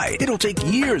so high, it'll take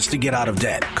years to get out of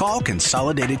debt. Call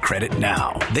Consolidated Credit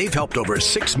now. They've helped over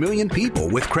 6 million people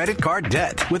with credit card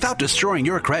debt. Without destroying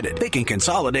your credit, they can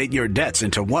consolidate your debts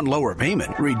into one lower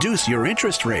payment, reduce your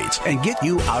interest rates, and get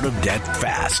you out of debt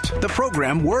fast. The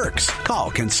program works.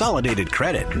 Call Consolidated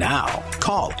Credit now.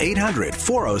 Call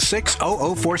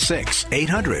 800-406-0046.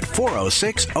 800-406-0046.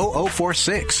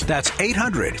 That's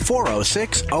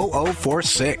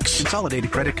 800-406-0046.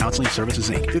 Consolidated Credit Counseling Services,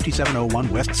 Inc., 5701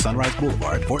 West Sunrise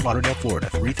Boulevard, Fort Lauderdale, Florida,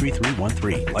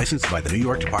 33313. Licensed by the New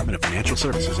York Department of Financial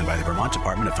Services and by the Vermont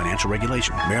Department of Financial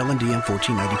Regulation. Maryland DM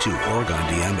 1492, Oregon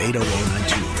DM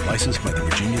 80092. Licensed by the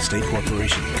Virginia State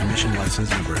Corporation. Commission license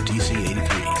number DC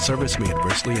 83. Service may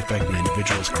adversely affect the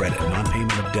individual's credit.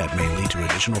 Non-payment of debt may lead to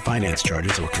additional finance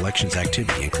charges or collections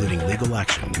activity, including legal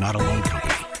action, not a loan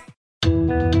company.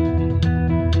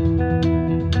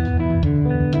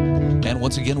 And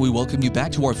once again, we welcome you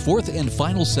back to our fourth and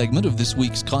final segment of this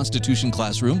week's Constitution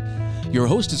Classroom. Your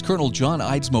host is Colonel John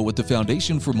Eidsmoe with the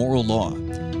Foundation for Moral Law.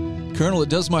 Colonel, it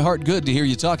does my heart good to hear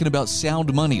you talking about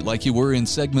sound money like you were in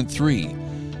segment 3,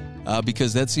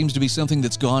 because that seems to be something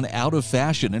that's gone out of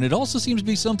fashion. And it also seems to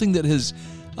be something that has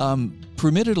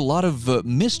permitted a lot of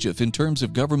mischief in terms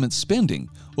of government spending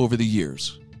over the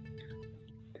years.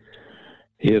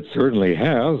 It certainly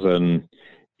has, and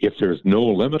if there's no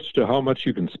limit to how much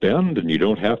you can spend and you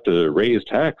don't have to raise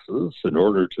taxes in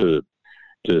order to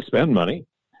spend money,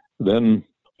 then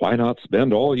why not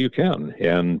spend all you can?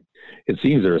 And it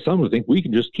seems there are some who think we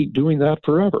can just keep doing that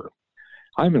forever.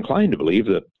 I'm inclined to believe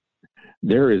that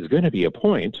there is going to be a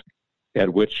point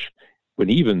at which, when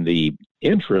even the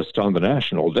interest on the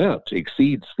national debt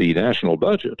exceeds the national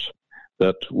budget,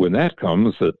 that when that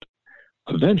comes, that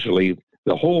eventually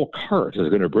the whole cart is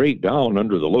going to break down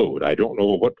under the load. I don't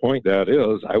know what point that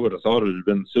is. I would have thought it had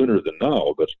been sooner than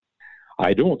now, but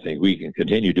I don't think we can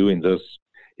continue doing this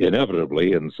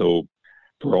inevitably. And so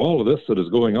for all of this that is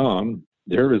going on,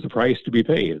 there is a price to be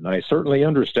paid. And I certainly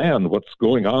understand what's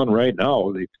going on right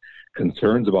now, the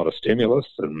concerns about a stimulus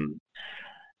and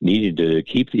needing to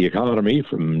keep the economy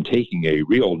from taking a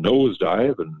real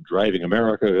nosedive and driving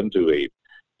America into a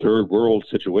third world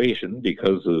situation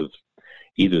because of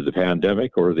either the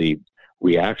pandemic or the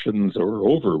reactions or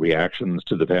overreactions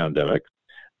to the pandemic.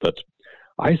 But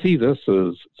I see this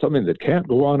as something that can't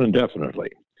go on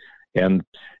indefinitely. And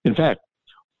in fact,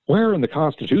 where in the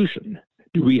Constitution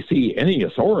do we see any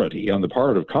authority on the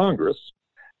part of Congress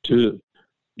to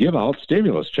give out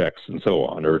stimulus checks and so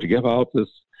on, or to give out this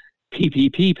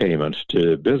PPP payment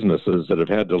to businesses that have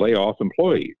had to lay off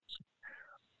employees?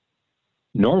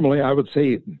 Normally, I would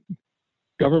say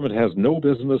government has no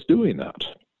business doing that.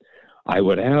 I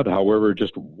would add, however,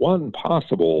 just one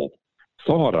possible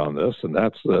thought on this, and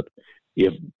that's that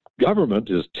if government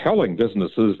is telling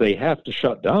businesses they have to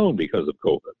shut down because of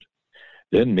COVID,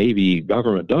 then maybe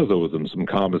government does owe them some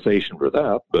compensation for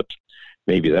that, but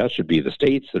maybe that should be the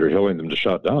states that are telling them to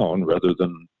shut down rather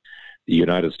than the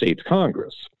United States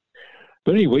Congress.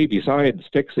 But anyway, besides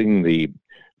fixing the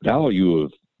value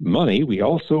of money, we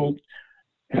also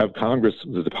have Congress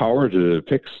with the power to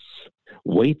fix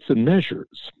weights and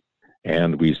measures.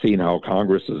 And we've seen how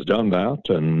Congress has done that.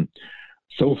 And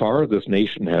so far, this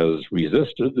nation has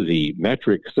resisted the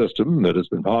metric system that has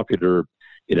been popular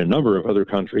in a number of other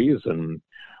countries. And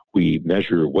we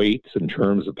measure weights in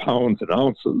terms of pounds and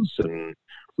ounces, and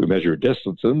we measure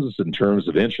distances in terms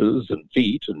of inches and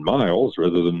feet and miles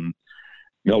rather than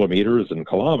millimeters and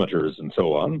kilometers and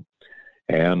so on.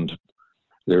 And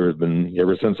there has been,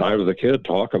 ever since I was a kid,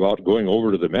 talk about going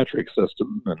over to the metric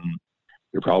system, and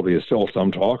there probably is still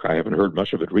some talk. I haven't heard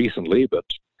much of it recently, but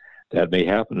that may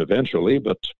happen eventually.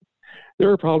 But there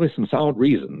are probably some sound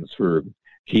reasons for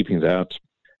keeping that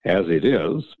as it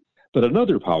is. But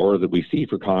another power that we see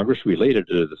for Congress related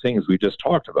to the things we just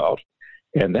talked about,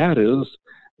 and that is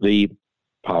the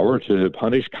power to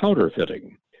punish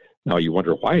counterfeiting. Now, you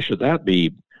wonder, why should that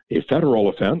be a federal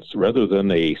offense rather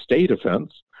than a state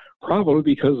offense? Probably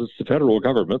because it's the federal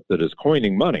government that is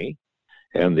coining money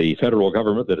and the federal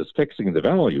government that is fixing the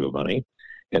value of money.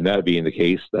 And that being the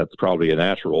case, that's probably a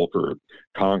natural for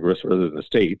Congress rather than the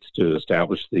states to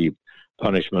establish the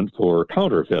punishment for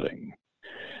counterfeiting.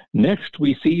 Next,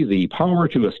 we see the power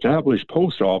to establish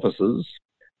post offices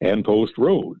and post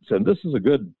roads. And this is a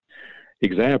good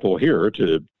example here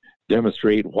to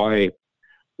demonstrate why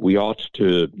we ought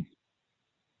to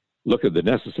look at the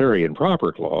necessary and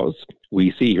proper clause.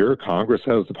 We see here Congress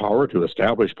has the power to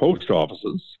establish post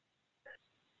offices,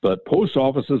 but post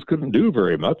offices couldn't do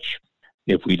very much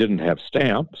if we didn't have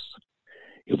stamps,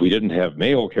 if we didn't have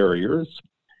mail carriers,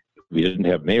 if we didn't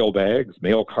have mail bags,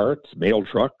 mail carts, mail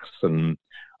trucks, and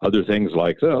other things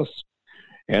like this.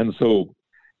 And so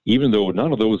even though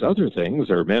none of those other things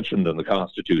are mentioned in the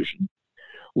Constitution,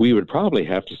 we would probably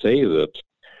have to say that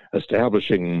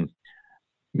establishing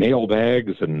mail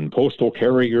bags and postal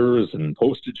carriers and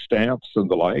postage stamps and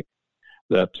the like,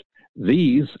 that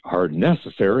these are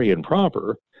necessary and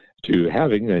proper to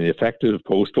having an effective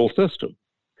postal system.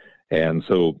 And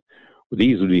so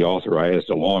these would be authorized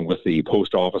along with the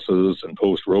post offices and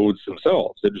post roads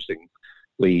themselves.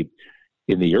 Interestingly,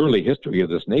 in the early history of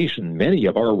this nation, many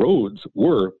of our roads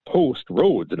were post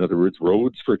roads, in other words,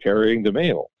 roads for carrying the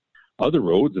mail. Other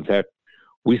roads, in fact,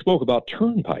 we spoke about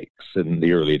turnpikes in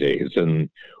the early days, and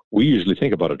we usually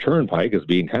think about a turnpike as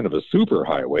being kind of a super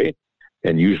highway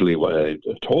and usually a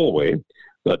tollway.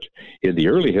 But in the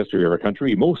early history of our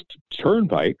country, most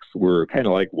turnpikes were kind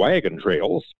of like wagon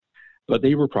trails, but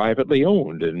they were privately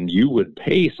owned, and you would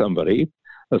pay somebody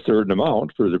a certain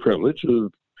amount for the privilege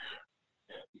of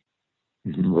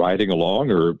riding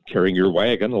along or carrying your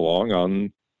wagon along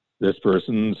on this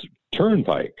person's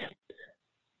turnpike.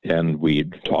 And we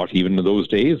talked even in those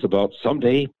days about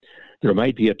someday there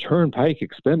might be a turnpike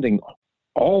extending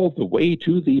all the way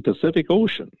to the Pacific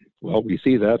Ocean. Well, we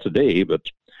see that today, but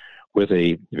with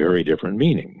a very different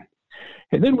meaning.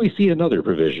 And then we see another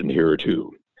provision here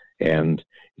too. And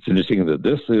it's interesting that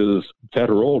this is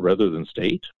federal rather than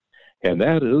state, and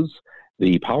that is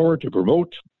the power to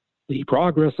promote the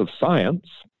progress of science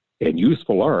and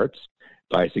useful arts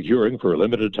by securing for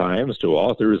limited times to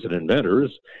authors and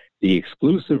inventors the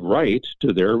exclusive right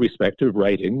to their respective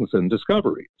writings and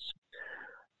discoveries.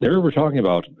 There we're talking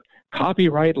about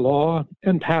copyright law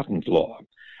and patent law.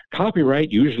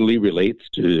 Copyright usually relates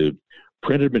to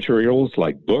printed materials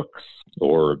like books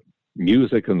or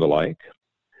music and the like,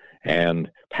 and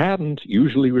patent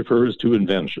usually refers to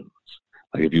inventions.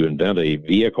 Like if you invent a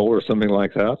vehicle or something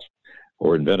like that,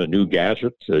 or invent a new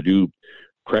gadget, a new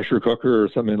pressure cooker or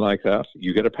something like that,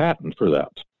 you get a patent for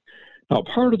that. Now,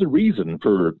 part of the reason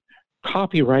for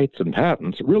copyrights and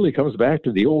patents really comes back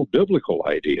to the old biblical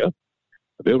idea,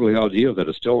 a biblical idea that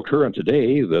is still current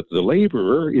today, that the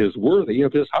laborer is worthy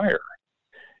of his hire.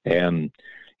 And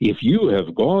if you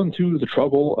have gone through the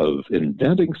trouble of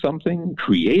inventing something,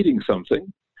 creating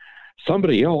something,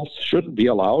 somebody else shouldn't be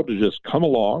allowed to just come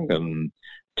along and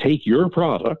take your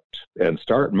product and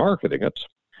start marketing it.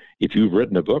 If you've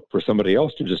written a book, for somebody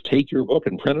else to just take your book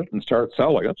and print it and start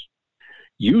selling it,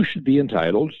 you should be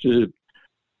entitled to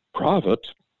profit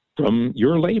from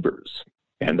your labors.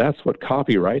 And that's what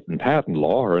copyright and patent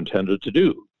law are intended to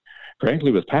do.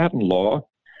 Frankly, with patent law,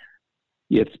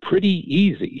 it's pretty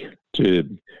easy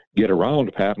to get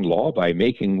around patent law by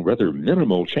making rather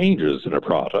minimal changes in a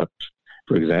product.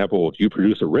 For example, if you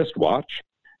produce a wristwatch,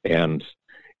 and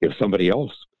if somebody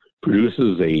else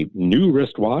produces a new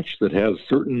wristwatch that has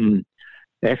certain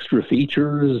extra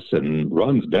features and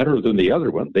runs better than the other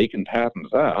one, they can patent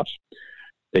that.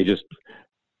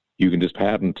 You can just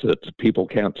patent that people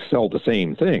can't sell the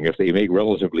same thing. If they make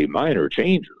relatively minor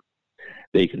changes,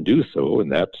 they can do so,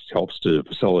 and that helps to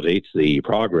facilitate the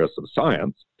progress of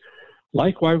science.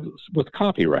 Likewise with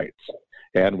copyrights.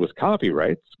 And with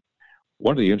copyrights,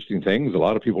 one of the interesting things, a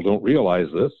lot of people don't realize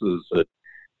this, is that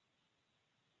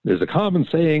there's a common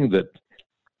saying that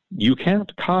you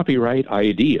can't copyright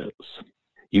ideas.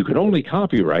 You can only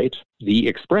copyright the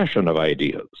expression of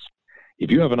ideas.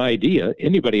 If you have an idea,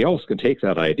 anybody else can take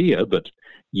that idea, but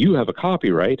you have a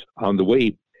copyright on the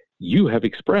way you have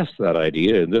expressed that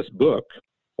idea in this book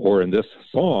or in this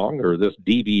song or this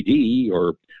DVD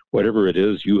or whatever it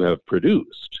is you have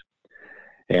produced.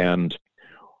 And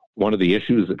one of the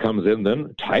issues that comes in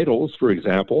then, titles, for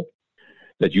example,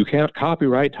 that you can't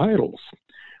copyright titles.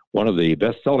 One of the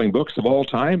best-selling books of all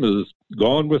time is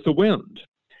Gone with the Wind.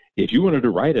 If you wanted to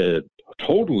write a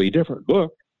totally different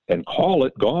book and call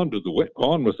it Gone with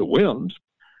the Wind,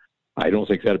 I don't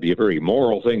think that'd be a very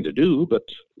moral thing to do, but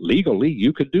legally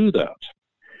you could do that.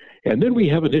 And then we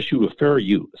have an issue of fair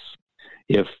use.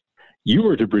 If you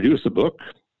were to produce a book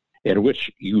in which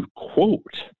you quote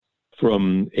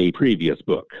from a previous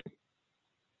book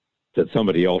that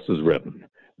somebody else has written,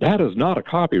 that is not a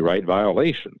copyright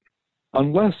violation,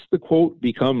 unless the quote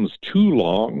becomes too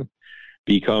long,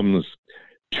 becomes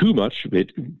too much.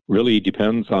 It really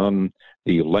depends on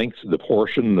the length, the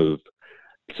portion of,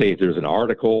 say, if there's an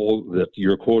article that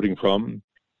you're quoting from,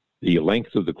 the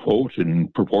length of the quote in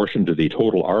proportion to the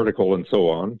total article and so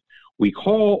on. We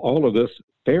call all of this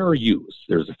fair use.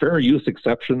 There's a fair use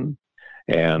exception,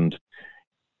 and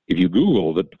if you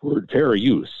Google the word fair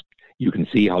use, you can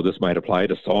see how this might apply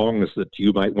to songs that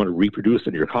you might want to reproduce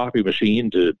in your copy machine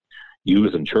to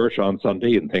use in church on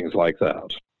Sunday and things like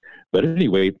that. But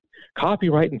anyway,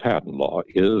 copyright and patent law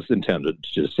is intended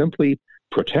to simply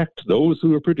protect those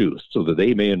who are produced so that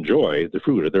they may enjoy the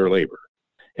fruit of their labor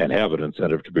and have an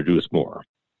incentive to produce more.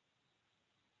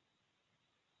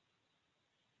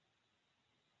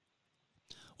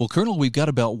 Well, Colonel, we've got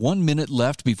about 1 minute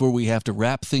left before we have to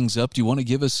wrap things up. Do you want to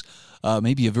give us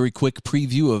maybe a very quick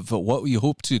preview of what you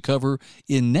hope to cover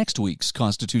in next week's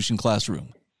Constitution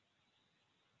Classroom?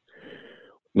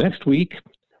 Next week,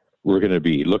 we're going to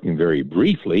be looking very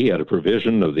briefly at a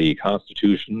provision of the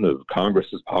Constitution of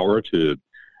Congress's power to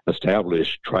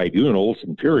establish tribunals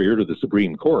inferior to the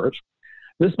Supreme Court.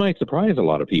 This might surprise a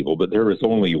lot of people, but there is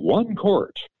only one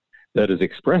court that is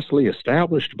expressly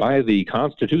established by the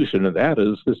Constitution, and that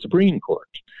is the Supreme Court.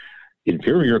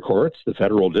 Inferior courts, the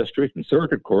federal district and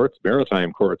circuit courts,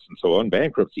 maritime courts, and so on,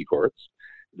 bankruptcy courts,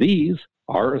 these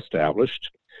are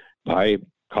established by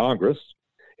Congress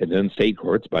and then state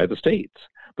courts by the states.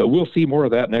 But we'll see more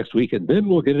of that next week, and then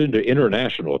we'll get into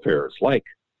international affairs like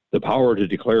the power to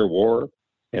declare war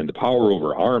and the power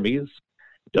over armies.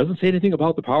 It doesn't say anything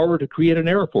about the power to create an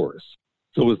Air Force.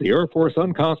 So is the Air Force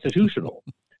unconstitutional?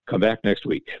 Come back next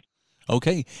week.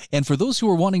 Okay. And for those who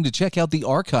are wanting to check out the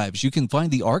archives, you can find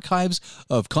the archives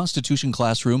of Constitution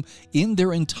Classroom in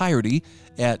their entirety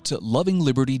at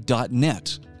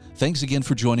lovingliberty.net. Thanks again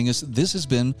for joining us. This has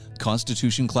been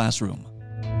Constitution Classroom.